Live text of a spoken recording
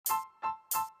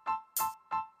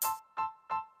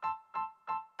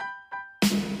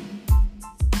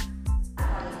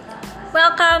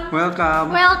Welcome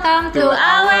to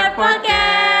our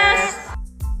podcast.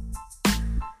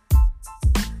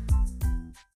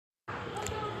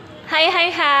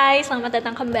 Hai, selamat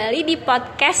datang kembali di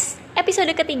podcast episode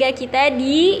ketiga kita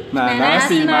di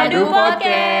Nasi Madu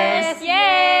Podcast.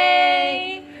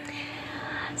 Yeay.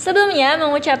 Sebelumnya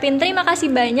mau ngucapin terima kasih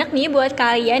banyak nih buat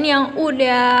kalian yang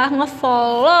udah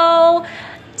nge-follow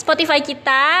Spotify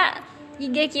kita,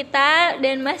 IG kita,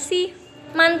 dan masih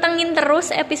mantengin terus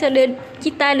episode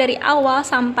kita dari awal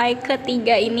sampai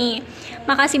ketiga ini.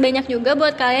 Makasih banyak juga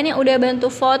buat kalian yang udah bantu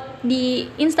vote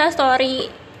di Instastory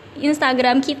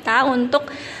Instagram kita untuk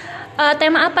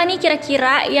tema apa nih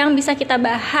kira-kira yang bisa kita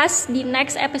bahas di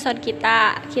next episode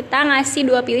kita. Kita ngasih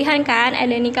 2 pilihan kan,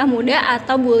 ada nikah muda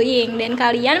atau bullying, dan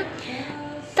kalian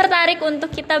tertarik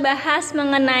untuk kita bahas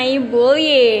mengenai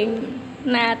bullying.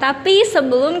 Nah, tapi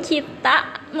sebelum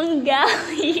kita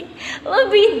menggali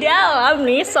lebih dalam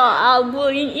nih soal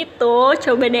bullying itu,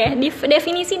 coba deh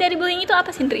definisi dari bullying itu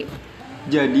apa sih, Ndri?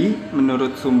 Jadi,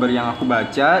 menurut sumber yang aku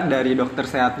baca dari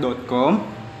doktersehat.com,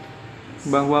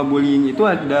 bahwa bullying itu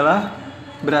adalah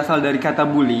berasal dari kata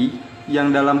bully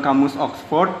yang dalam kamus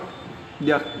Oxford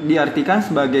diartikan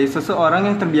sebagai seseorang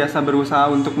yang terbiasa berusaha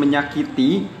untuk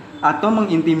menyakiti atau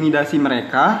mengintimidasi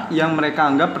mereka yang mereka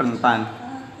anggap rentan.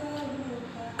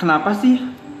 Kenapa sih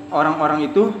orang-orang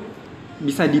itu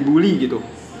bisa dibully gitu?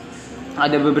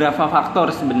 Ada beberapa faktor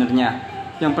sebenarnya.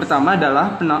 Yang pertama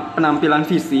adalah penampilan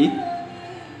fisik.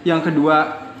 Yang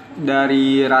kedua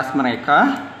dari ras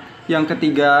mereka. Yang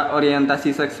ketiga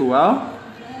orientasi seksual.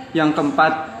 Yang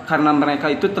keempat karena mereka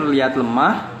itu terlihat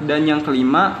lemah. Dan yang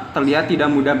kelima terlihat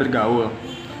tidak mudah bergaul.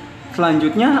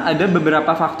 Selanjutnya ada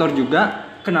beberapa faktor juga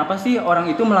kenapa sih orang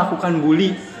itu melakukan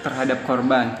bully terhadap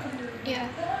korban.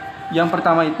 Yang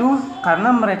pertama itu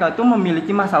karena mereka itu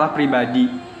memiliki masalah pribadi.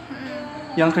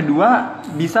 Yang kedua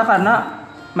bisa karena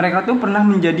mereka tuh pernah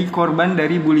menjadi korban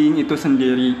dari bullying itu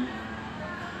sendiri.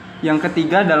 Yang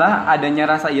ketiga adalah adanya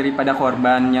rasa iri pada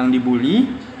korban yang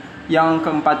dibully. Yang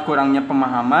keempat kurangnya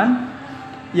pemahaman.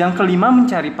 Yang kelima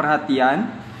mencari perhatian.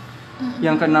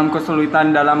 Yang keenam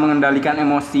kesulitan dalam mengendalikan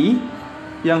emosi.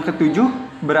 Yang ketujuh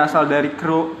berasal dari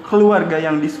keluarga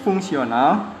yang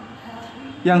disfungsional.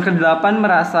 Yang kedelapan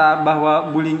merasa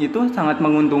bahwa bullying itu sangat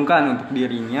menguntungkan untuk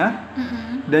dirinya.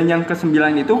 Dan yang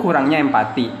kesembilan itu kurangnya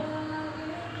empati.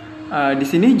 Di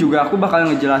sini juga aku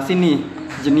bakal ngejelasin nih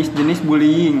jenis-jenis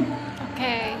bullying.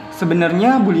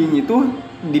 Sebenarnya bullying itu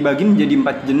dibagi menjadi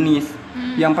 4 jenis.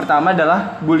 Yang pertama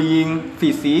adalah bullying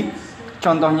fisik.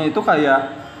 Contohnya itu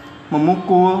kayak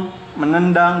memukul,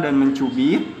 menendang, dan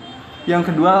mencubit.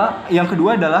 Yang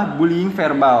kedua adalah bullying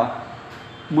verbal.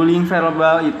 Bullying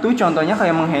verbal itu contohnya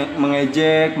kayak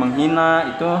mengejek,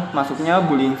 menghina, itu masuknya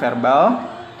bullying verbal.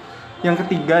 Yang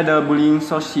ketiga adalah bullying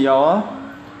sosial.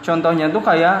 Contohnya tuh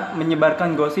kayak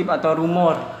menyebarkan gosip atau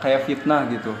rumor, kayak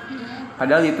fitnah gitu.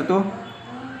 Padahal itu tuh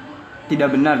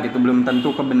tidak benar gitu, belum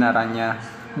tentu kebenarannya.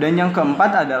 Dan yang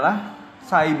keempat adalah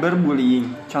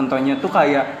cyberbullying. Contohnya tuh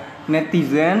kayak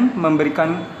netizen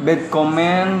memberikan bad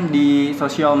comment di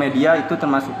sosial media, itu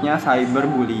termasuknya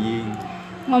cyberbullying.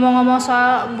 Ngomong-ngomong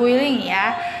soal bullying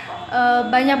ya,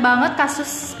 banyak banget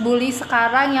kasus bully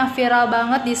sekarang yang viral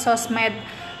banget di sosmed.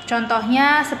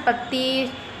 Contohnya seperti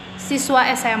siswa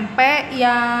SMP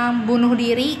yang bunuh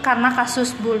diri karena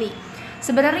kasus bully.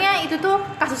 Sebenarnya itu tuh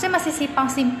kasusnya masih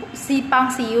simpang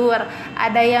siur.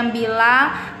 Ada yang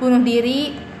bilang bunuh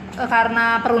diri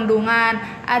karena perundungan,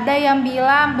 ada yang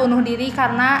bilang bunuh diri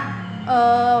karena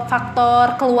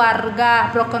faktor keluarga,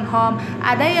 broken home.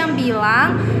 Ada yang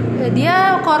bilang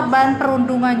dia korban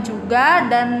perundungan juga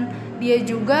dan dia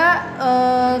juga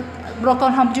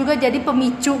broken home juga, jadi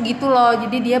pemicu gitu loh,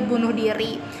 jadi dia bunuh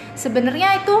diri.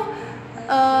 Sebenarnya itu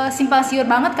simpang siur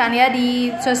banget kan ya di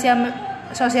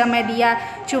sosial media.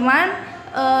 Cuman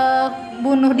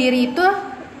bunuh diri itu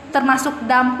termasuk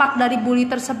dampak dari bully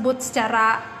tersebut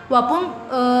secara, walaupun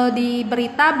di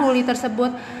berita bully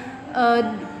tersebut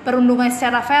perundungan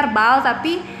secara verbal,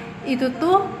 tapi itu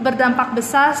tuh berdampak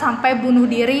besar sampai bunuh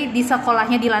diri di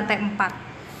sekolahnya di lantai 4.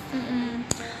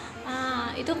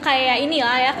 Itu kayak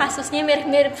inilah ya, kasusnya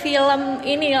mirip-mirip film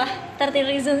inilah 13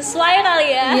 Reasons Why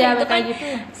kali ya. Iya, itu kan gitu.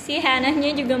 Si Hannah-nya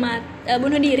juga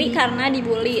bunuh diri karena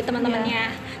dibully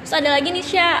teman-temannya. Terus ada lagi nih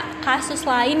Sya, kasus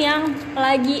lain yang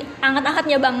lagi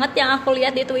angkat-angkatnya banget yang aku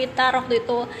lihat di Twitter waktu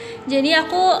itu. Jadi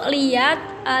aku lihat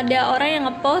ada orang yang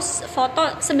ngepost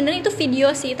foto, sebenarnya itu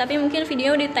video sih, tapi mungkin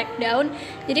video di take down.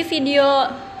 Jadi video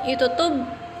itu tuh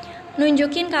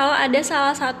nunjukin kalau ada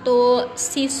salah satu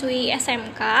siswi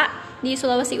SMK di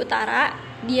Sulawesi Utara,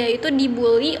 dia itu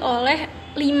dibully oleh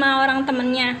 5 orang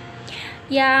temennya,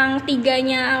 yang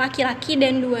 3-nya laki-laki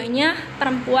dan 2-nya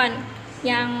perempuan.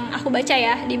 yang aku baca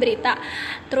ya di berita.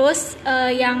 Terus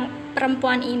yang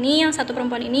satu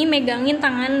perempuan ini megangin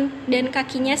tangan dan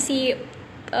kakinya si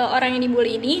orang yang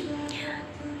dibully ini,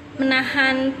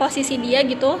 menahan posisi dia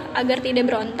gitu agar tidak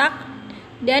berontak.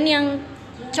 Dan yang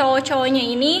cowok-cowoknya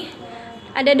ini,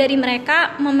 ada dari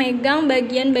mereka memegang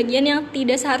bagian-bagian yang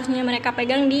tidak seharusnya mereka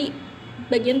pegang di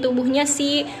bagian tubuhnya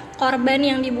si korban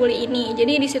yang dibully ini.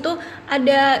 Jadi di situ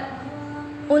ada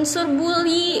unsur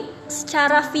bully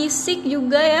secara fisik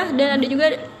juga ya, dan ada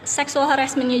juga sexual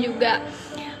harassment-nya juga.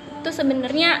 Itu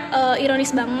sebenarnya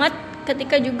ironis banget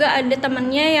ketika juga ada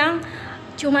temannya yang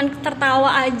cuman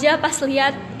tertawa aja pas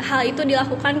lihat hal itu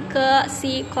dilakukan ke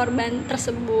si korban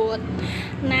tersebut.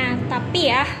 Nah, tapi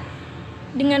ya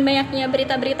dengan banyaknya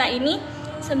berita-berita ini,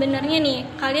 sebenarnya nih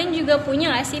kalian juga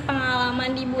punya gak sih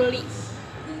pengalaman dibully?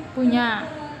 Punya.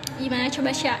 Gimana,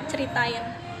 coba ceritain.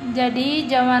 Jadi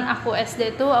zaman aku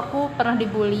SD tuh aku pernah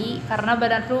dibully karena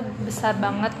badanku besar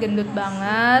banget, gendut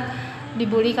banget.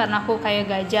 Dibully karena aku kayak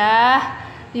gajah.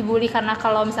 Dibully karena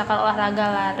kalau misalkan olahraga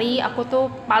lari, aku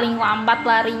tuh paling lambat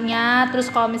larinya.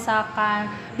 Terus kalau misalkan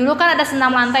dulu kan ada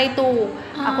senam lantai tuh,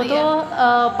 aku tuh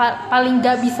paling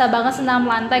gak bisa banget senam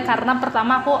lantai karena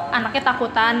pertama aku anaknya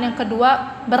takutan, yang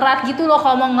kedua berat gitu loh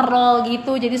kalau mau ngerol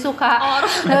gitu, jadi suka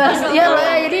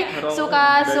jadi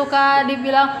suka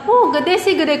dibilang gede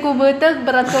sih, gedeku betek,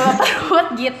 beratku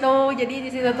takut gitu. Jadi di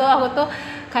situ tuh aku tuh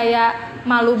kayak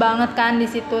malu banget kan di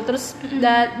situ. Terus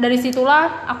dari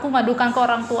situlah aku ngadukan ke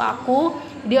orang tua aku.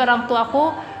 Jadi orang tua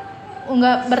aku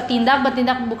nggak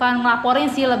bertindak bukan ngelaporin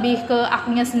sih, lebih ke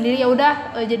akunya sendiri. Ya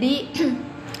udah, jadi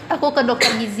aku ke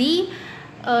dokter gizi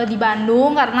di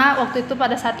Bandung karena waktu itu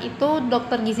pada saat itu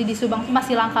dokter gizi di Subang tuh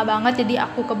masih langka banget. Jadi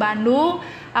aku ke Bandung,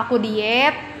 aku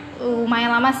diet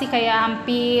lumayan lama sih, kayak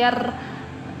hampir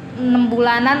 6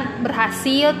 bulanan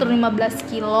berhasil turun 15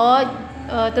 kilo.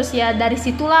 Terus ya dari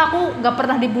situlah aku gak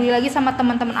pernah dibully lagi sama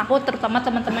teman-teman aku, terutama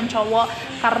teman-teman cowok,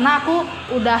 karena aku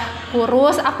udah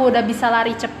kurus, aku udah bisa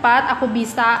lari cepat, aku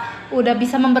udah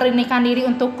bisa memberanikan diri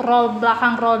untuk roll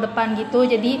belakang, roll depan gitu.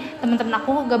 Jadi teman-teman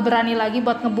aku gak berani lagi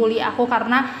buat ngebully aku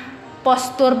karena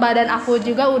postur badan aku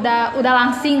juga udah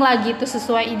langsing lah gitu,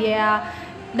 sesuai ideal.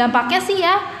 Dampaknya sih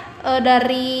ya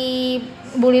dari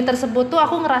bully tersebut tuh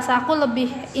aku ngerasa aku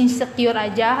lebih insecure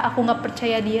aja, aku nggak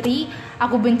percaya diri,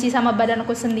 aku benci sama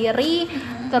badanku sendiri.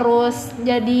 Terus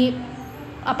jadi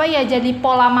jadi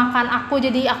pola makan aku,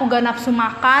 jadi aku gak nafsu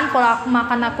makan, pola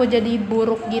makan aku jadi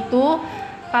buruk gitu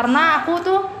karena aku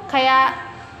tuh kayak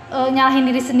nyalahin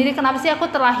diri sendiri, kenapa sih aku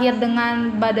terlahir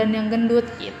dengan badan yang gendut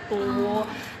gitu.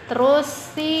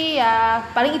 Terus sih ya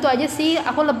paling itu aja sih,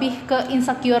 aku lebih ke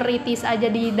insecurities aja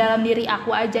di dalam diri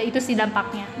aku aja, itu sih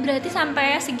dampaknya. Berarti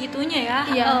sampai segitunya ya,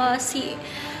 iya.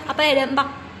 Dampak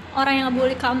orang yang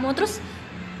ngebully kamu. Terus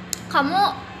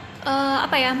kamu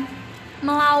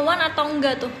melawan atau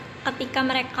enggak tuh ketika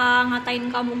mereka ngatain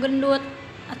kamu gendut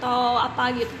atau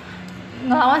apa gitu?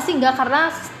 Ngelawan sih enggak, karena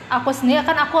aku sendiri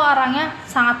kan aku orangnya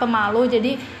sangat pemalu,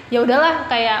 jadi ya udahlah,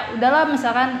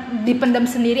 misalkan dipendam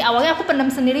sendiri. Awalnya aku pendam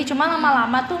sendiri, cuma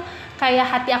lama-lama tuh kayak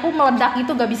hati aku meledak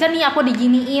gitu, gak bisa nih aku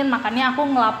diginiin, makanya aku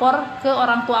ngelapor ke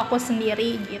orang tua aku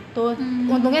sendiri gitu.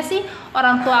 Untungnya sih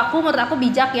orang tua aku menurut aku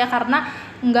bijak ya, karena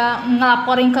nggak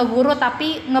ngelaporin ke guru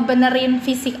tapi ngebenerin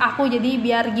fisik aku, jadi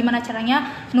biar gimana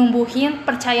caranya numbuhin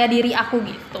percaya diri aku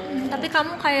gitu. Tapi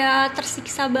kamu kayak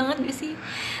tersiksa banget gak sih?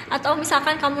 Atau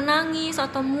misalkan kamu nangis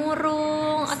atau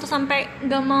murung atau sampai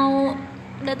gak mau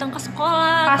datang ke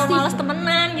sekolah, pasti, atau malas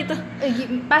temenan gitu?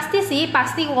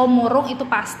 Pasti kalau murung itu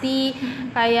pasti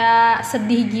kayak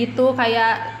sedih gitu,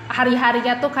 kayak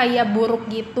hari-harinya tuh kayak buruk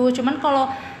gitu. Cuman kalau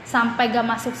sampai gak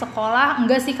masuk sekolah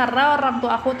enggak sih, karena orang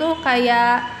tua aku tuh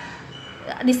kayak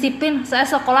disiplin, saya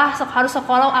harus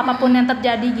sekolah apapun yang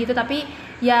terjadi gitu. Tapi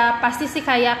ya pasti sih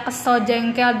kayak kesel,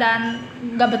 jengkel, dan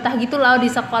gak betah gitu lah di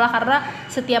sekolah karena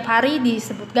setiap hari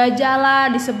disebut gajah lah,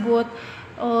 disebut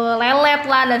lelet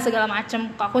lah, dan segala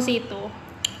macem. Aku sih itu.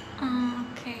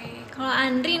 Oke. Kalau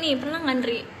Andri nih, pernah nggak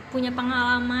Andri punya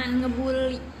pengalaman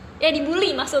ngebully? Ya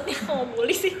dibully maksudnya,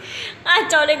 bully sih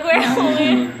ngaco deh gue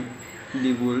ngomongnya.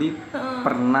 Dibully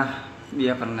pernah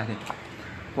sih.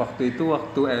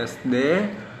 Waktu SD,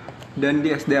 dan di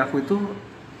SD aku itu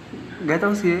gak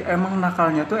tau sih, emang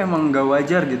nakalnya tuh emang gak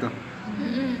wajar gitu.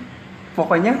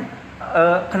 Pokoknya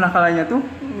kenakalannya tuh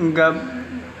gak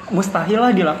mustahil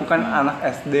lah dilakukan anak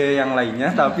SD yang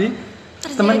lainnya, tapi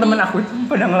teman-teman aku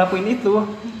pada ngelakuin itu.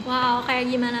 Wow, kayak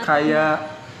gimana?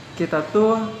 Kayak kita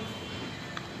tuh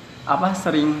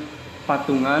sering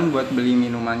patungan buat beli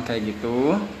minuman kayak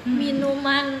gitu.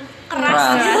 Minuman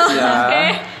keras ya. Okay.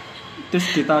 Terus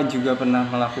kita juga pernah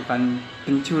melakukan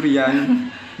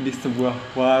pencurian di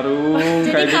sebuah warung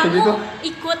Jadi kayak kamu gitu-gitu.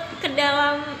 ikut ke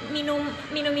dalam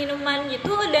minuman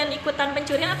gitu dan ikutan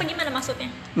pencurian apa gimana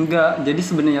maksudnya? Enggak, jadi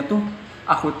sebenarnya tuh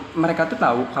mereka tuh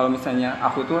tahu kalau misalnya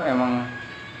aku tuh emang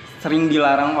sering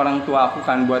dilarang orang tua aku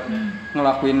kan buat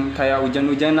ngelakuin kayak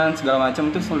hujan-hujanan segala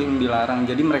macam tuh sering dilarang.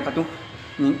 Jadi mereka tuh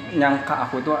nyangka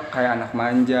aku tuh kayak anak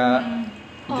manja,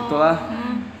 gitulah.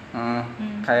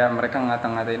 Kayak mereka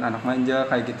ngata-ngatain anak manja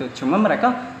kayak gitu. Cuma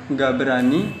mereka nggak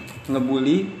berani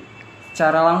ngebully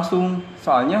secara langsung.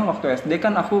 Soalnya waktu SD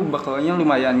kan aku bekalnya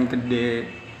lumayan gede.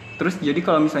 Terus jadi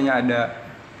kalau misalnya ada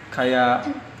kayak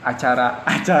acara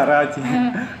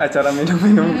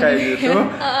minum-minum kayak gitu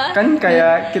kan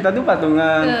kayak kita tuh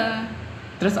patungan.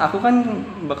 Terus aku kan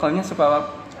bekalnya suka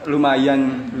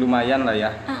lumayan lah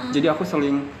ya. Jadi aku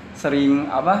sering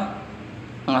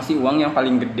ngasih uang yang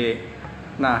paling gede.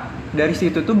 Nah dari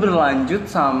situ tuh berlanjut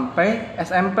sampai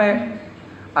SMP.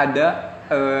 Ada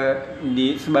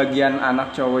di sebagian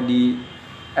anak cowok di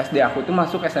SD aku tuh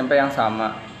masuk SMP yang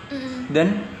sama.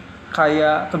 Dan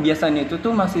kayak kebiasaan itu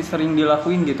tuh masih sering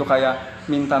dilakuin gitu, kayak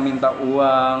minta-minta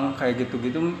uang kayak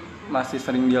gitu-gitu masih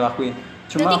sering dilakuin.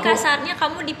 Cuma berarti kasarnya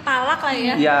kamu dipalak lah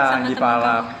ya? Iya, sama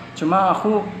dipalak. Cuma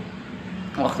aku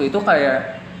waktu itu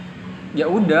kayak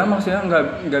ya udah, maksudnya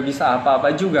nggak bisa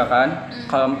apa-apa juga kan.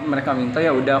 Kalau mereka minta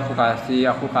ya udah aku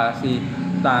kasih.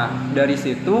 Nah dari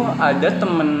situ ada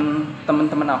temen-temen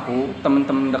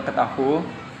deket aku,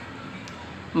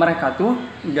 mereka tuh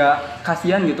nggak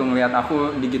kasihan gitu ngelihat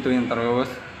aku digituin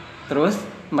terus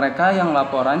mereka yang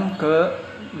laporan ke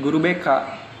guru BK.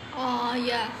 Oh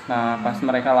iya. Nah pas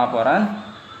mereka laporan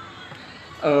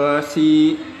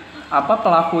si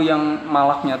pelaku yang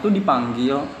malaknya tuh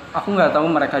dipanggil. Aku nggak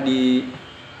tahu mereka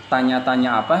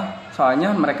ditanya-tanya apa,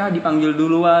 soalnya mereka dipanggil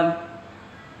duluan.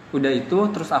 Udah itu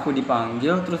terus aku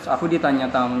dipanggil, terus aku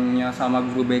ditanya-tanya sama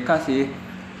guru BK sih,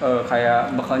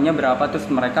 kayak bekalnya berapa, terus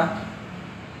mereka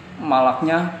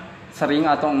malaknya sering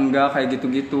atau enggak kayak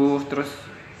gitu-gitu. Terus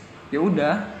ya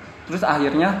udah, terus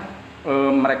akhirnya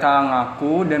mereka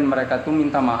ngaku dan mereka tuh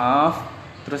minta maaf.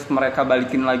 Terus mereka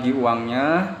balikin lagi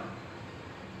uangnya.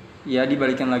 Ya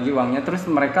dibalikin lagi uangnya. Terus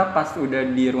mereka pas udah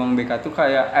di ruang BK tuh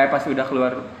kayak pas udah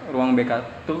keluar ruang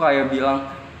BK tuh kayak bilang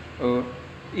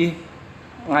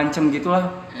ngancem gitulah.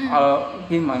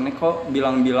 Gimana kok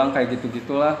bilang-bilang kayak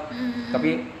gitu-gitulah.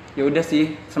 Tapi ya udah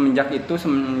sih,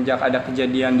 semenjak ada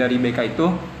kejadian dari BK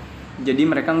itu, jadi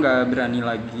mereka nggak berani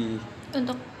lagi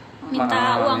untuk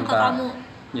minta uang ke kamu.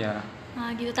 Ya.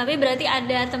 Nah gitu. Tapi berarti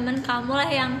ada temen kamu lah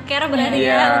yang care berarti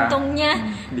ya untungnya.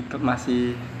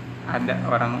 Masih ada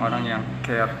orang-orang yang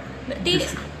care. Berarti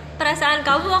perasaan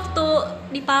kamu waktu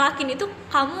dipalakin itu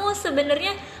kamu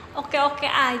sebenarnya oke-oke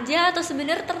aja atau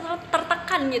sebenarnya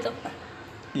tertekan gitu?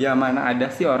 Ya mana ada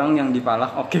sih orang yang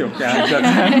dipalak oke-oke aja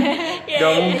kan.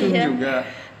 Gak mungkin juga.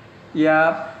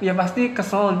 Ya pasti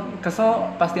kesel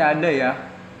pasti ada ya.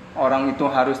 Orang itu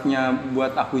harusnya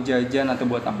buat aku jajan atau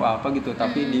buat aku apa gitu,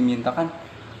 tapi diminta kan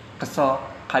kesel.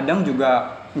 Kadang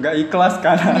juga gak ikhlas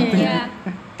kan hati. Iya.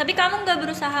 Tapi kamu gak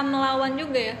berusaha melawan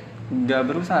juga ya? Gak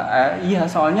berusaha. Iya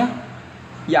soalnya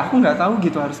ya aku gak tahu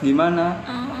gitu harus gimana.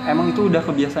 Emang itu udah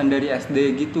kebiasaan dari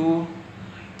SD gitu.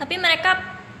 Tapi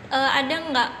mereka ada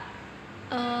nggak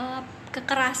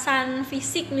kekerasan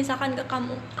fisik misalkan ke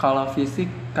kamu? Kalau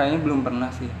fisik kayaknya belum pernah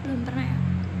sih. Belum pernah ya?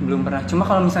 Belum pernah. Cuma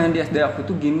kalau misalnya di SD aku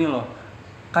tuh gini loh,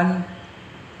 kan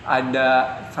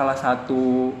ada salah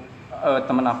satu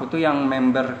temen aku tuh yang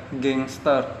member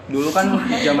gangster. Dulu kan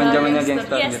zaman-zamannya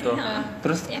gangster gitu.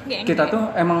 Terus kita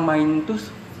tuh emang main tuh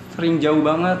sering jauh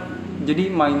banget. Jadi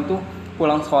main tuh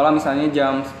pulang sekolah misalnya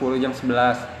jam 10, jam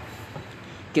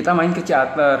 11. Kita main ke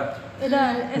teater.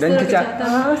 Dan ke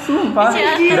teater, sumpah.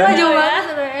 Dan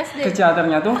ke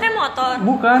teaternya tuh pakai motor.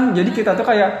 Bukan, jadi kita tuh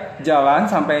kayak jalan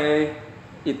sampai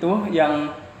itu yang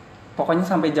pokoknya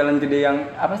sampai jalan gede yang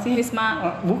apa sih?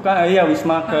 Wisma. Bukan, iya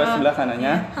Wisma ke sebelah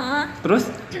sananya. Terus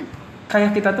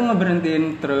kayak kita tuh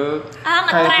ngeberhentiin truk.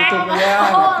 Kayak gitu ya,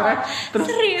 ngetrek. Terus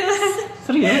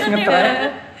serius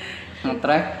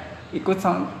ngetrek. Ikut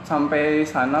sampai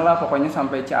sana lah, pokoknya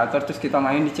sampai teater. Terus kita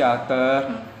main di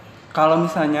teater. Kalau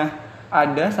misalnya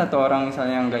ada satu orang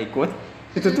misalnya yang nggak ikut,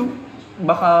 itu tuh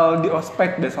bakal di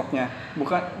ospek besoknya.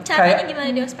 Bukan caranya kayak,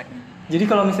 gimana di ospeknya? Jadi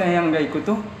kalau misalnya yang nggak ikut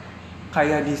tuh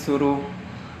kayak disuruh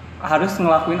harus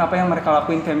ngelakuin apa yang mereka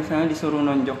lakuin, kayak misalnya disuruh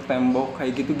nonjok tembok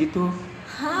kayak gitu-gitu.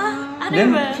 Ada dan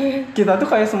kita tuh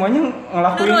kayak semuanya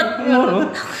ngelakuin nurut.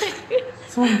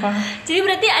 Sumpah. Jadi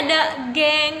berarti ada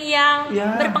geng yang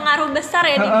berpengaruh besar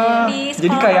ya di sekolah.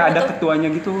 Jadi kayak ada ketuanya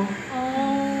gitu.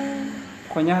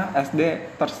 Pokoknya SD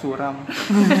tersuram.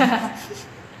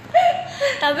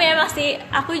 Tapi emang sih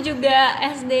aku juga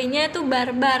SD-nya tuh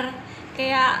barbar.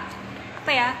 Kayak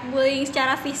apa ya, bullying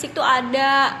secara fisik tuh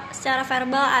ada, secara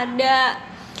verbal ada.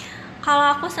 Kalau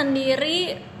aku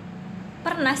sendiri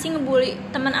pernah sih ngebully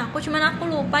teman aku, cuman aku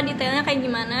lupa detailnya kayak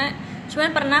gimana.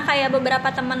 Cuman pernah kayak beberapa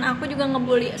teman aku juga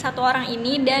ngebully satu orang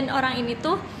ini, dan orang ini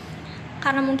tuh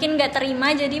karena mungkin gak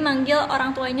terima jadi manggil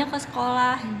orang tuanya ke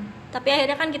sekolah. Tapi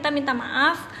akhirnya kan kita minta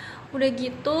maaf. Udah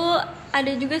gitu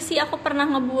ada juga sih aku pernah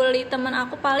ngebully teman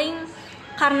aku, paling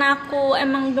karena aku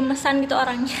emang gemesan gitu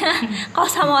orangnya. Kalau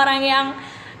sama orang yang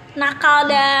nakal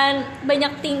dan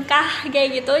banyak tingkah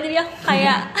kayak gitu, jadi aku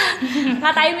kayak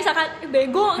ngatain misalkan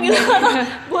bego gitu atau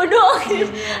bodoh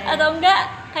gitu, atau enggak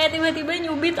kayak tiba-tiba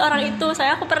nyubit orang itu.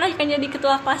 Saya aku pernah kan jadi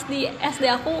ketua kelas di SD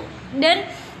aku, dan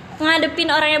ngadepin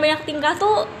orang yang banyak tingkah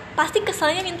tuh pasti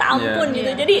keselnya minta ampun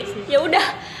gitu. Jadi ya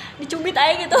udah dicubit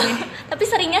aja gitu. Tapi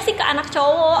seringnya sih ke anak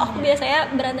cowok. Aku biasanya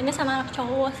berantemnya sama anak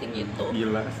cowok sih gitu.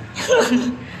 Gila sih.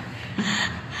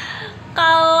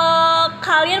 Kalau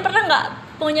kalian pernah nggak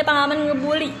punya pengalaman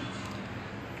ngebully?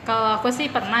 Kalau aku sih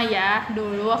pernah ya,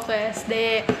 dulu waktu SD.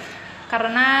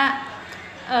 Karena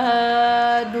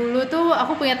dulu tuh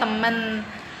aku punya temen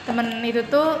itu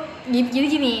tuh jadi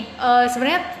gini,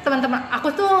 sebenarnya teman-teman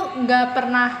aku tuh nggak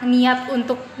pernah niat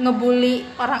untuk ngebully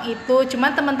orang itu,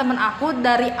 cuman teman-teman aku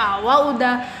dari awal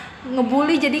udah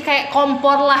ngebully, jadi kayak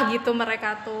kompor lah gitu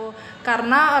mereka tuh.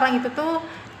 Karena orang itu tuh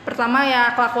pertama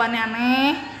ya kelakuannya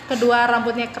aneh, kedua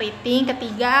rambutnya keriting,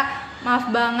 ketiga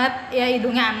maaf banget ya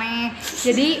hidungnya aneh.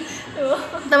 Jadi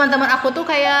teman-teman aku tuh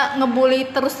kayak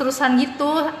ngebully terus-terusan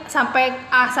gitu sampai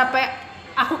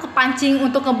aku kepancing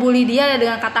untuk ngebully dia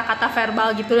dengan kata-kata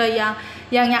verbal gitu lah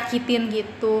yang nyakitin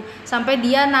gitu. Sampai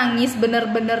dia nangis,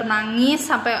 bener-bener nangis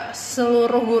sampai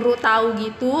seluruh guru tahu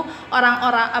gitu.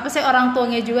 Orang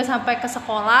tuanya juga sampai ke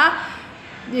sekolah.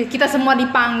 Kita semua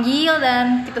dipanggil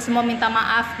dan kita semua minta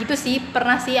maaf gitu sih.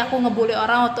 Pernah sih aku ngebully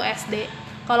orang waktu SD.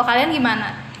 Kalau kalian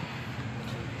gimana?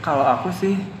 Kalau aku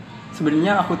sih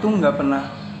sebenarnya aku tuh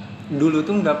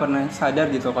nggak pernah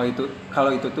sadar gitu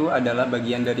kalau itu tuh adalah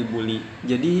bagian dari bully.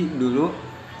 Jadi dulu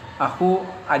aku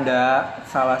ada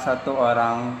salah satu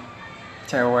orang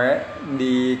cewek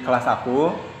di kelas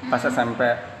aku pas SMP.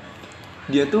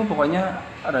 Dia tuh pokoknya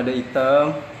rada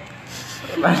hitam,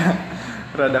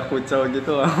 rada kucel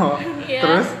gitu loh.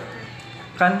 Terus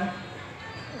kan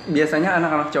biasanya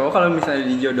anak-anak cowok kalau misalnya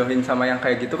dijodohin sama yang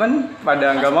kayak gitu kan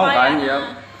pada nggak mau kan ya,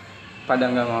 pada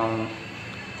nggak mau.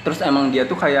 Terus emang dia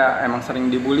tuh kayak emang sering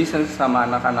dibully sama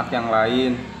anak-anak yang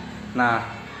lain. Nah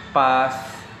pas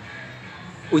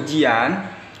ujian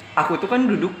aku tuh kan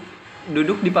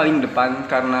duduk di paling depan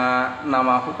karena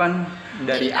nama aku kan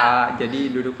dari A, jadi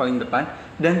duduk paling depan.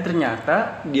 Dan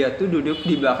ternyata dia tuh duduk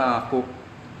di belakang aku.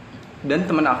 Dan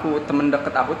temen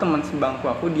deket aku, temen sebangku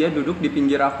aku, dia duduk di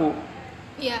pinggir aku.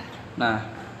 Iya. Nah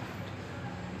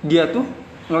dia tuh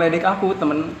ngeledek aku,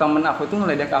 temen aku tuh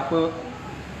ngeledek aku,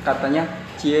 katanya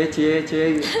cie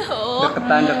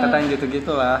deketan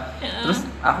gitu lah. Terus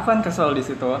aku kan kesel di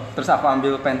situ. Terus aku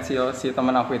ambil pensil si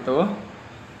teman aku itu.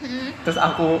 Terus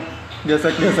aku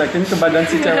gesek-gesekin ke badan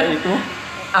si cewek itu.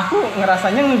 Aku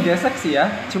ngerasanya ngegesek sih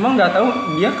ya. Cuma nggak tahu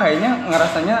dia kayaknya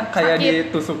ngerasanya kayak sakit,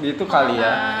 ditusuk gitu kali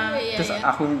ya. Terus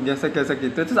aku gesek-gesek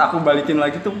gitu. Terus aku balikin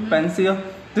lagi tuh pensil.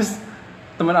 Terus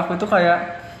teman aku tuh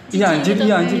kayak iya anjir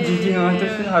jijik,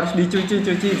 terus harus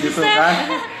dicuci gitu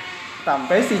kan.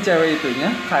 Sampai si cewek itunya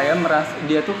kayak merasa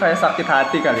dia tuh kayak sakit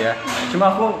hati kali ya.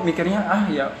 Cuma aku mikirnya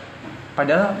ya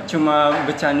padahal cuma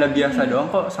bercanda biasa doang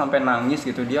kok sampai nangis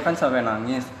gitu. Dia kan sampai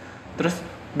nangis. Terus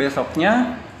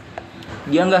besoknya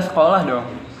dia nggak sekolah dong.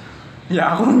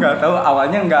 Ya aku nggak tahu,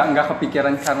 awalnya nggak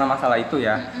kepikiran karena masalah itu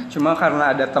ya. Cuma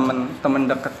karena ada temen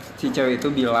deket si cewek itu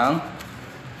bilang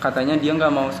katanya dia nggak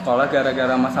mau sekolah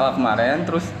gara-gara masalah kemarin.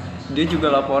 Terus dia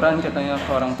juga laporan katanya ke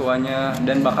orang tuanya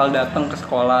dan bakal datang ke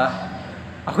sekolah.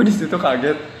 Aku di situ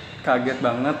kaget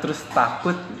banget, terus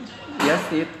takut. Ya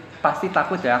sih, pasti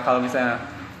takut ya kalau misalnya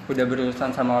udah berurusan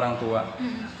sama orang tua.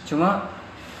 Cuma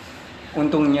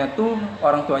untungnya tuh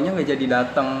orang tuanya nggak jadi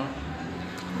datang.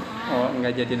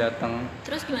 Nggak jadi datang.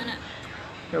 Terus gimana?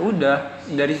 Ya udah,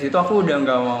 dari situ aku udah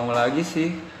nggak mau lagi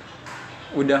sih.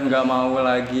 Udah nggak mau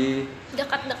lagi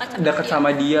dekat sama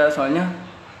dia, soalnya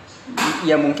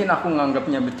ya mungkin aku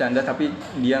nganggapnya bercanda tapi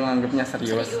dia nganggapnya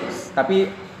serius. Tapi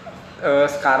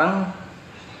sekarang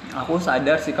aku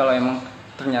sadar sih kalau emang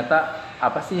ternyata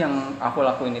apa sih yang aku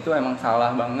lakuin itu emang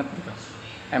salah banget gitu.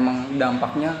 Emang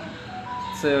dampaknya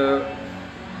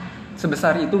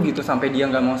sebesar itu gitu sampai dia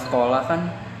nggak mau sekolah kan.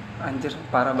 Anjir,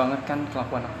 parah banget kan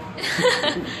kelakuan aku.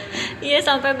 Iya,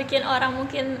 sampai bikin orang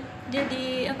mungkin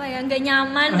jadi nggak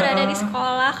nyaman berada di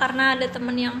sekolah karena ada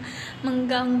temen yang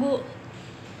mengganggu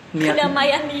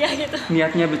kedamaian dia gitu.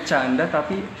 Niatnya bercanda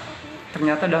tapi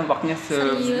ternyata dampaknya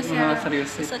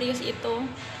serius itu.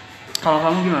 Kalau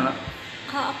kamu gimana?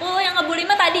 Kalau aku yang ngebully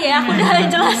mah tadi ya aku udah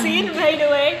jelasin by the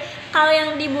way. Kalau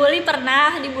yang dibully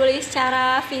pernah dibully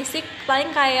secara fisik,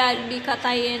 paling kayak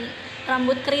dikatain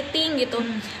rambut keriting gitu.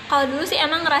 Kalau dulu sih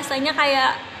emang rasanya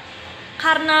kayak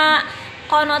karena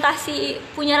konotasi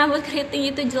punya rambut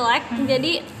keriting itu jelek,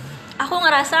 jadi aku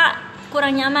ngerasa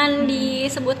kurang nyaman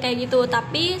disebut kayak gitu.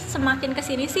 Tapi semakin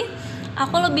kesini sih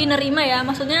aku lebih nerima ya,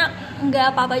 maksudnya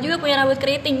nggak apa-apa juga punya rambut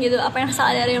keriting gitu, apa yang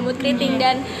salah dari rambut keriting.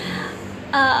 Dan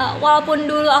walaupun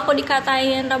dulu aku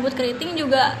dikatain rambut keriting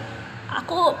juga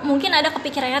aku mungkin ada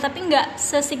kepikirannya, tapi nggak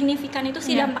sesignifikan itu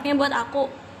sih dampaknya buat aku.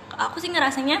 Aku sih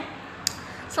ngerasanya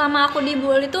selama aku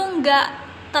dibully tuh nggak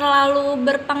terlalu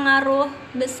berpengaruh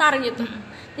besar gitu.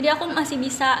 Jadi aku masih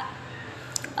bisa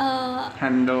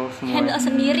handle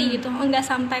sendiri gitu, nggak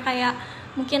sampai kayak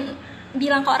mungkin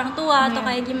bilang ke orang tua atau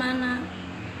kayak gimana.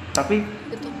 Tapi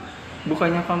gitu.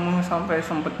 Bukannya kamu sampai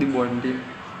sempet dibonding,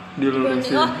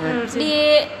 dilulusin?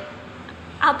 Di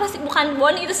apa sih, bukan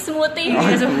bond, itu smoothing.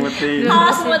 Smoothing. Kalau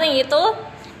smoothing itu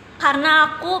karena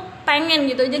aku pengen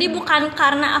gitu, jadi bukan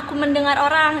karena aku mendengar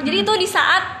orang. Jadi itu di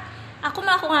saat aku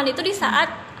melakukan itu, di saat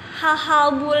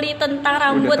hal-hal bully tentang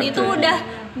rambut itu udah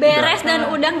beres dan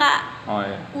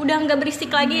udah nggak berisik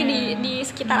lagi di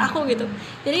sekitar aku gitu.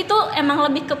 Jadi itu emang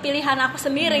lebih ke pilihan aku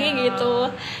sendiri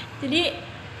gitu. Jadi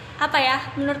apa ya,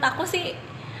 menurut aku sih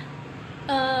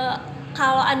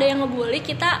kalau ada yang ngebully,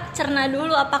 kita cerna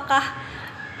dulu apakah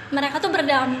mereka tuh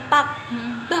berdampak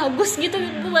bagus gitu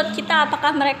buat kita,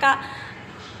 apakah mereka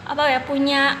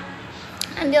punya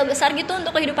andil besar gitu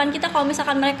untuk kehidupan kita. Kalau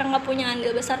misalkan mereka nggak punya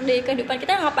andil besar di kehidupan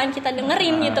kita, ngapain kita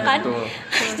dengerin gitu kan.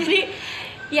 Jadi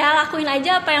ya lakuin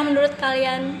aja apa yang menurut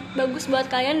kalian bagus buat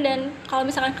kalian, dan kalau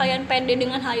misalkan kalian pede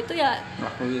dengan hal itu ya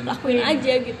lakuin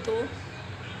aja gitu.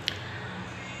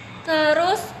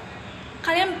 Terus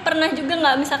kalian pernah juga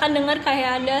nggak misalkan dengar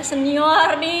kayak ada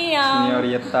senior nih yang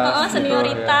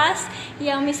senioritas gitu,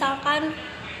 yang misalkan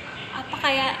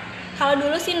kayak kalau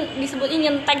dulu sih disebutnya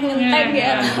nyentek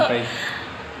ya,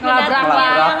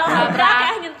 ngelabrak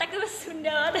ya, nyentek itu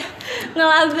Sunda banget.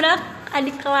 Ngelabrak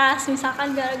adik kelas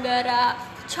misalkan gara-gara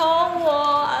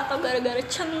cowok atau gara-gara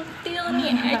centil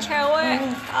nih cewek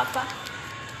apa.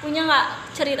 Punya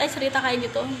nggak cerita kayak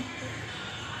gitu?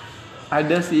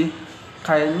 Ada sih,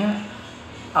 kayaknya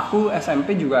aku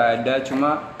SMP juga ada,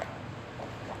 cuma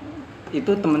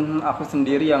itu temen aku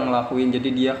sendiri yang ngelakuin.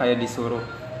 Jadi dia kayak disuruh,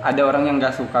 ada orang yang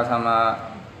nggak suka sama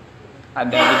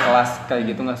ada di kelas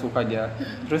kayak gitu, nggak suka dia,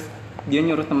 terus dia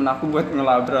nyuruh temen aku buat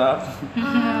ngelabrak.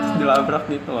 Dilabrak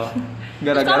gitu loh,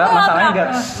 gara-gara masalahnya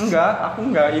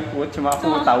aku nggak ikut, cuma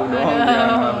aku tahu doang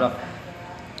dia ngelabrak.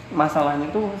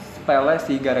 Masalahnya tuh sepele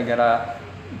sih, gara-gara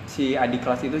si adik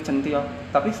kelas itu centil.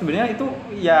 Tapi sebenarnya itu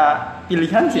ya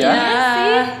pilihan sih ya,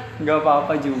 nggak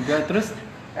apa-apa juga. Terus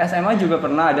SMA juga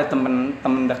pernah ada temen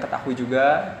deket aku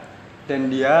juga, dan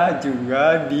dia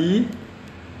juga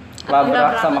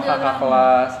dilabrak sama kakak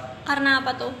kelas. Karena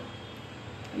apa tuh?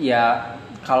 Ya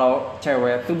kalau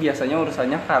cewek tuh biasanya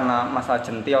urusannya karena masalah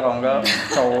centil, kalau enggak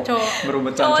cowok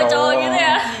berubutan cowok gitu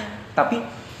ya. Tapi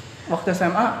waktu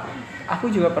SMA aku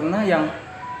juga pernah yang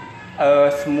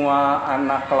semua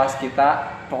anak kelas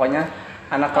kita, pokoknya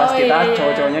anak kelas kita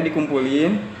cowok-cowoknya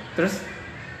dikumpulin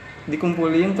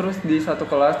terus di satu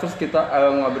kelas, terus kita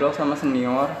ngobrol sama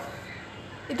senior.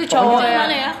 Itu cowok ya?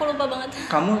 Mana ya? Aku lupa banget.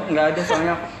 Kamu nggak ada,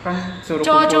 soalnya kan suruh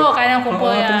cowok kayaknya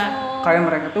kumpul ya. Terus kayak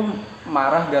mereka tuh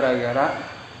marah gara-gara,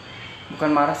 bukan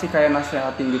marah sih, kayak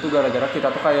nasihatin gitu, gara-gara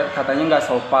kita tuh kayak katanya nggak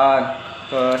sopan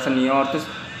ke senior, terus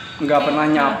nggak pernah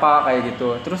nyapa kayak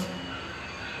gitu. Terus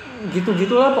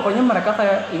gitu-gitulah pokoknya, mereka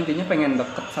kayak intinya pengen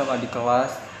deket sama di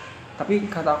kelas. Tapi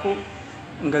kataku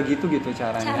nggak gitu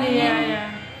caranya.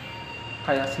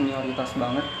 Kayak senioritas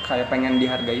banget, kayak pengen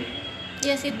dihargai.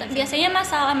 Iya sih, biasanya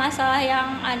masalah-masalah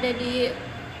yang ada di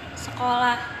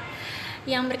sekolah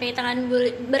yang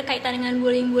berkaitan dengan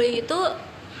bullying itu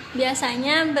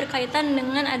biasanya berkaitan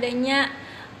dengan adanya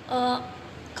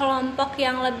kelompok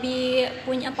yang lebih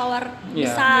punya power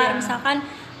besar. Misalkan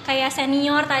kayak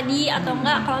senior tadi, atau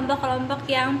enggak kelompok-kelompok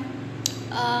yang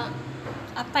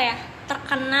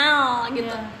terkenal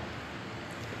gitu.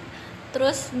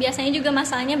 Terus biasanya juga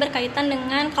masalahnya berkaitan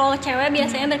dengan, kalau cewek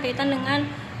biasanya berkaitan dengan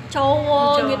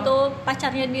cowok gitu,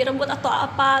 pacarnya direbut atau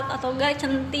apa, atau enggak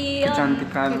centil,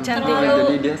 kecantikan.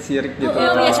 Terlalu, jadi dia sirik gitu.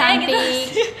 Biasanya gitu.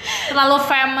 Terlalu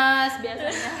famous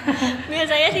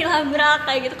biasanya dilabrak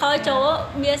kayak gitu. Kalau cowok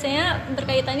biasanya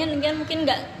berkaitannya dengan mungkin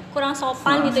nggak kurang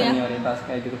sopan gitu ya. Senioritas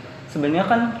kayak gitu. Sebenarnya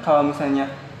kan kalau misalnya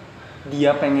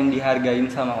dia pengen dihargain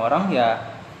sama orang, ya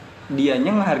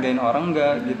dianya ngehargain orang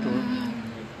enggak gitu.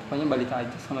 Pokoknya balik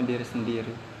aja sama diri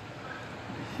sendiri.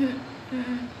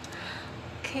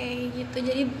 Oke, gitu.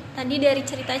 Jadi tadi dari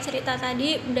cerita-cerita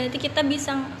tadi berarti kita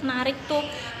bisa narik tuh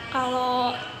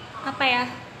kalau apa ya,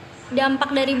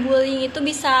 dampak dari bullying itu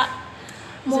bisa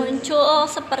muncul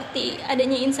seperti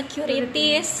adanya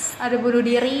insecurities, ada bunuh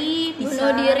diri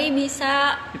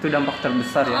bisa. Itu dampak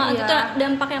terbesar ya. Itu tuh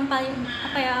dampak yang paling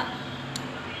apa ya,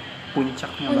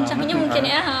 puncaknya puncaknya banget mungkin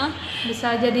nih, ya.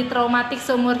 bisa jadi traumatik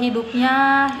seumur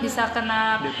hidupnya, bisa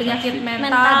kena Depresi. penyakit mental,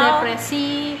 Mental.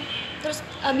 depresi. Terus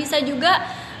bisa juga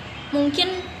mungkin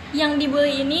yang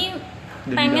dibully ini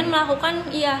Dendam. pengen melakukan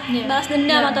balas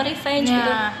dendam atau revenge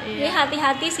gitu. Jadi Iya.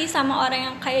 hati-hati sih sama orang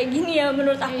yang kayak gini ya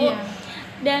menurut aku. Iya.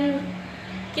 Dan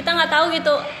kita nggak tahu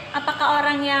gitu apakah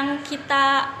orang yang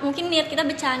kita mungkin niat kita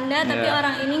bercanda tapi Iya.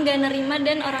 orang ini nggak nerima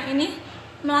dan orang ini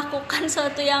melakukan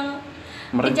sesuatu yang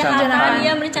Merencanakan.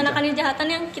 merencanakan kejahatan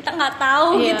yang kita nggak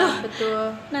tahu Iya, gitu. betul.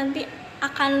 Nanti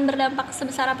akan berdampak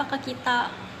sebesar apa ke kita.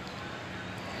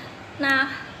 Nah,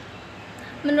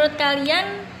 menurut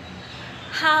kalian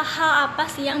hal-hal apa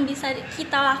sih yang bisa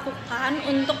kita lakukan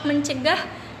untuk mencegah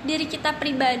diri kita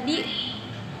pribadi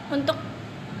untuk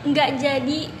nggak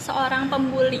jadi seorang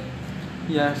pembuli?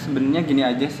 Ya sebenarnya gini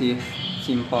aja sih,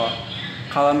 simple.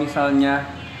 Kalau misalnya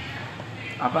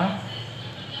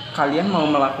kalian mau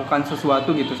melakukan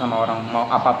sesuatu gitu sama orang, mau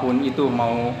apapun itu,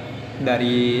 mau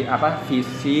dari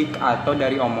fisik atau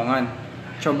dari omongan,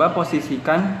 coba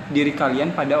posisikan diri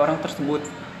kalian pada orang tersebut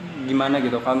gimana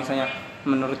gitu. Kalau misalnya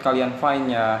menurut kalian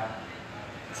fine ya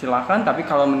silakan, tapi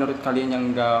kalau menurut kalian yang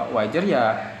nggak wajar ya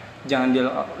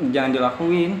jangan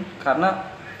dilakuin, karena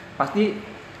pasti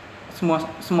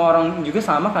semua orang juga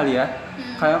sama kali ya.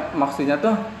 Kayak maksudnya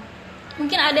tuh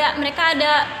Mungkin mereka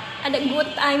ada good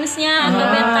times-nya atau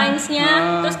bad times-nya.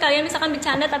 Terus kalian misalkan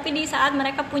bercanda tapi di saat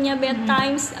mereka punya bad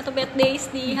times atau bad days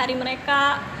di hari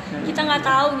mereka, kita nggak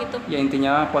tahu gitu. ya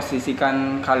intinya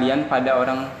posisikan kalian pada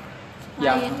orang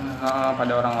yang Lain.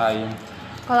 pada orang lain.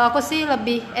 Kalau aku sih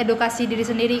lebih edukasi diri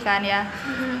sendiri kan ya.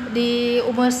 Di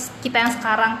umur kita yang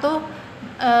sekarang tuh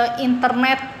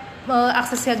internet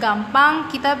aksesnya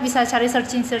gampang, kita bisa cari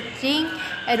searching,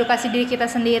 edukasi diri kita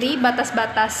sendiri,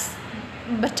 batas-batas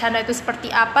bercanda itu seperti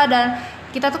apa, dan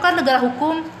kita tuh kan negara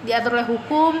hukum, diatur oleh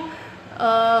hukum.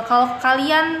 Kalau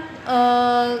kalian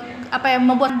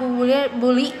membuat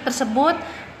bully tersebut,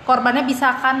 korbannya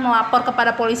bisa akan melapor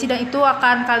kepada polisi dan itu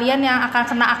akan kalian yang akan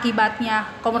kena akibatnya.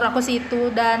 Kalau menurut aku sih itu.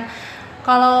 Dan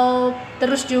kalau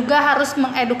terus juga harus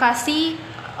mengedukasi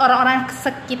orang-orang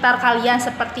sekitar kalian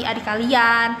seperti adik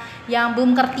kalian yang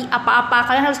belum ngerti apa-apa.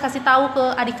 Kalian harus kasih tahu ke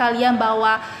adik kalian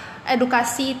bahwa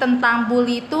edukasi tentang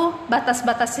bully itu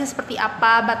batas-batasnya seperti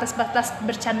apa, batas-batas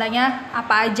bercandanya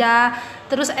apa aja.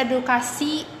 Terus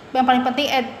edukasi yang paling penting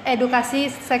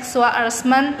edukasi sexual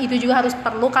harassment itu juga harus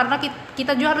perlu, karena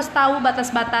kita juga harus tahu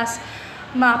batas-batas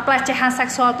pelecehan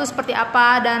seksual itu seperti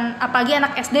apa. Dan apalagi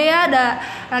anak SD ya,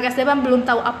 anak SD kan belum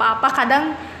tahu apa-apa.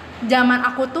 Kadang zaman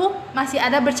aku tuh masih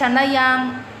ada bercanda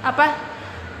yang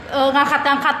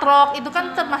ngangkat rok, itu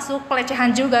kan termasuk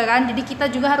pelecehan juga kan. Jadi kita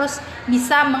juga harus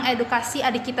bisa mengedukasi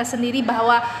adik kita sendiri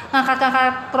bahwa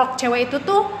ngangkat rok cewek itu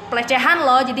tuh pelecehan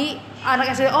loh. Jadi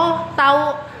anak SD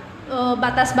tahu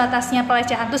batas-batasnya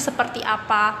pelecehan itu seperti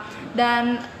apa.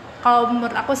 Dan kalau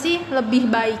menurut aku sih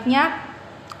lebih baiknya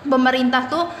pemerintah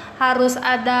tuh harus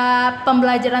ada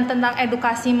pembelajaran tentang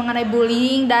edukasi mengenai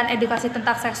bullying dan edukasi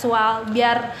tentang seksual,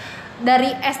 biar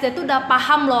dari SD tuh udah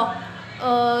paham loh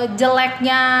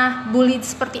jeleknya bully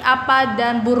seperti apa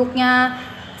dan buruknya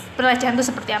pelecehan itu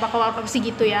seperti apa. Kalau aku sih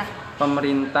gitu ya.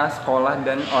 Pemerintah, sekolah,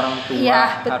 dan orang tua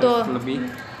Iya, betul. harus lebih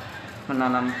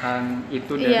menanamkan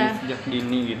itu dari Iya. sejak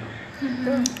dini gitu.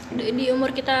 Di umur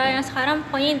kita yang sekarang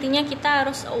pokoknya intinya kita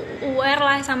harus aware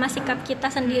lah sama sikap kita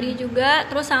sendiri juga,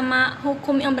 terus sama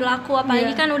hukum yang berlaku,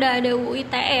 apalagi kan udah ada UU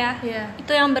ITE ya.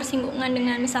 Itu yang bersinggungan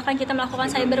dengan misalkan kita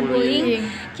melakukan cyberbullying,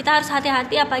 kita harus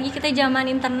hati-hati, apalagi kita zaman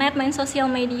internet main sosial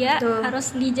media.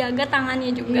 Harus dijaga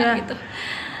tangannya juga gitu.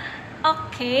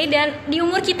 Oke, dan di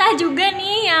umur kita juga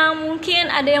nih yang mungkin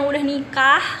ada yang udah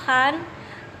nikah kan,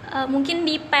 mungkin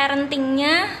di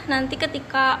parentingnya nanti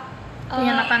ketika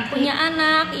punya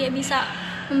anak ya bisa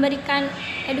memberikan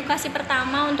edukasi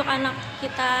pertama untuk anak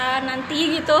kita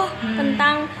nanti gitu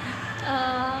tentang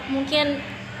mungkin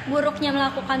buruknya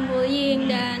melakukan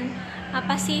bullying dan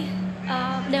apa sih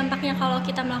dampaknya kalau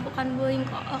kita melakukan bullying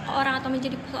ke orang atau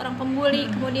menjadi seorang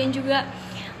pembuli. Kemudian juga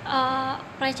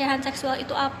pelecehan seksual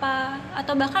itu apa,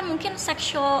 atau bahkan mungkin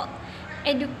sex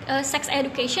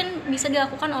education bisa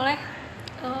dilakukan oleh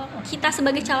kita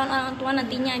sebagai calon orang tua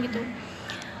nantinya gitu.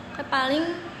 Paling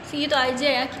segitu aja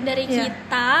ya dari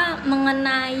kita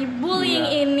mengenai bullying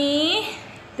ini.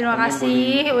 Terima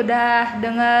kasih udah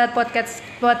denger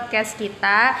podcast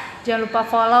kita. Jangan lupa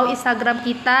follow Instagram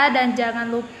kita dan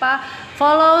jangan lupa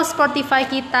follow Spotify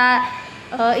kita.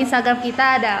 Instagram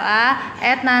kita adalah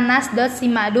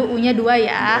 @nanas.simadu u-nya 2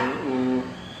 ya.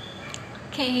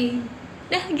 Oke.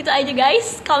 Udah gitu aja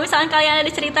guys. Kalau misalkan kalian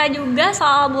ada cerita juga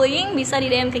soal bullying bisa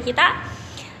di DM ke kita.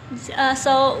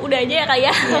 So udah aja ya Kak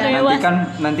ya.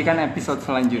 Nantikan episode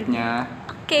selanjutnya.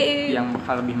 Yang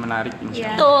bakal lebih menarik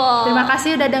insya Allah. Tuh. Terima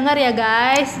kasih udah denger ya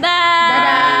guys. Bye.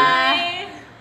 Dadah.